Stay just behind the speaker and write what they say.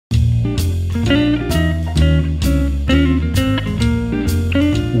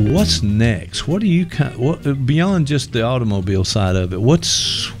what's next? What do you what beyond just the automobile side of it? What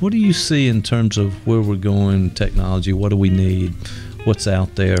do you see in terms of where we're going, technology? What do we need? What's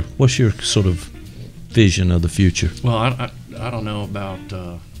out there? What's your sort of vision of the future? Well, I don't know about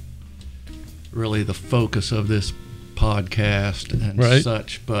really the focus of this podcast and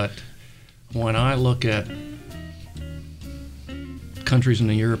such, but when I look at countries in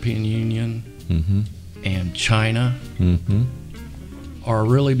the European Union and China are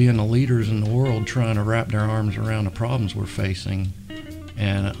really being the leaders in the world trying to wrap their arms around the problems we're facing.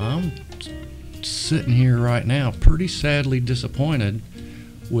 And I'm sitting here right now pretty sadly disappointed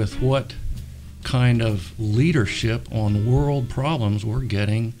with what kind of leadership on world problems we're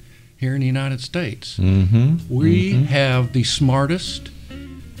getting here in the United States. We have the smartest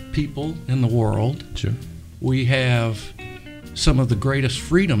people in the world. Sure. We have some of the greatest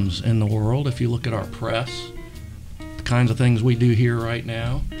freedoms in the world if you look at our press, the kinds of things we do here right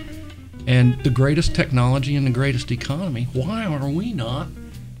now, and the greatest technology and the greatest economy. Why are we not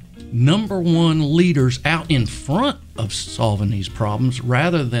number one leaders out in front of solving these problems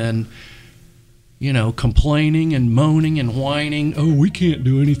rather than, you know, complaining and moaning and whining? Oh, we can't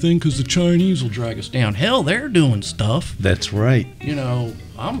do anything because the Chinese will drag us down. Hell, they're doing stuff. That's right. You know,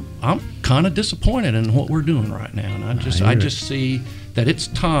 I'm kind of disappointed in what we're doing right now, and I just see that it's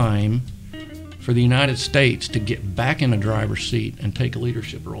time for the United States to get back in the driver's seat and take a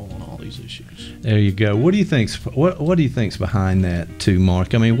leadership role on all these issues. There you go. What do you think's behind that too,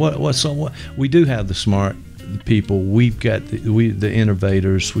 Mark? I mean, what we do have the smart people. We've got the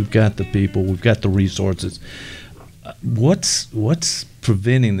innovators. We've got the people. We've got the resources. What's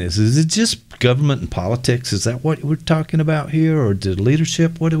preventing this? Is it just government and politics? Is that what we're talking about here, or the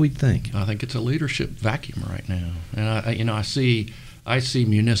leadership? What do we think? I think it's a leadership vacuum right now, and I see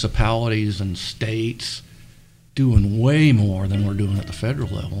municipalities and states doing way more than we're doing at the federal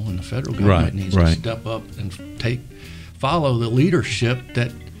level, and the federal government needs to step up and follow the leadership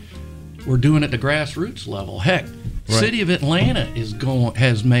that we're doing at the grassroots level. Heck, City of Atlanta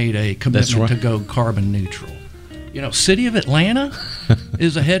has made a commitment to go carbon neutral. You know, City of Atlanta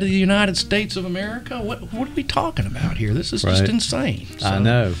is ahead of the United States of America. What are we talking about here? This is just insane. So.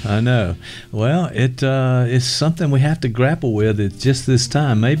 I know. Well, it's something we have to grapple with. It's just this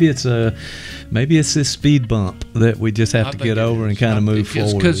time. Maybe it's this speed bump that we just have to get over and kind of move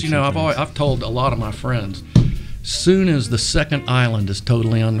forward. Because I've told a lot of my friends, soon as the second island is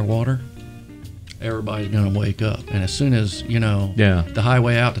totally underwater, everybody's going to wake up. And as soon as the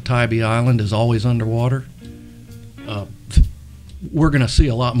highway out to Tybee Island is always underwater, we're going to see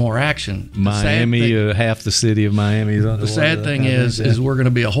a lot more action. Miami, half the city of Miami is underwater. The sad thing is we're going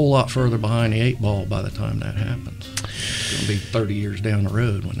to be a whole lot further behind the 8 ball by the time that happens. It's going to be 30 years down the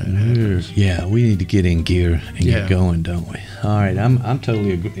road when that happens. Yeah, we need to get in gear and get going, don't we? All right, I'm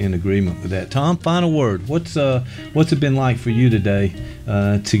totally in agreement with that. Tom, final word. What's it been like for you today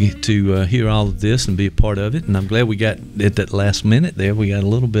to hear all of this and be a part of it? And I'm glad we got at that last minute there. We got a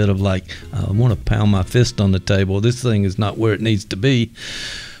little bit of like, I want to pound my fist on the table. This thing is not where it needs to be.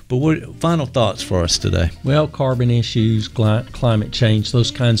 But what final thoughts for us today? Well, carbon issues, climate change, those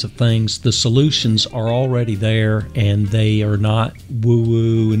kinds of things, the solutions are already there, and they are not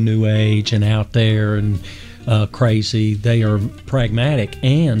woo-woo and new age and out there and crazy. They are pragmatic,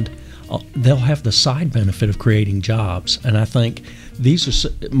 and they'll have the side benefit of creating jobs. And I think these are,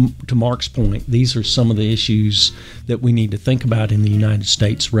 to Mark's point, these are some of the issues that we need to think about in the United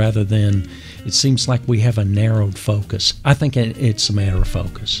States rather than, it seems like we have a narrowed focus. I think it's a matter of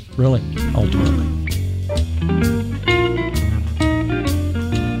focus, really, ultimately.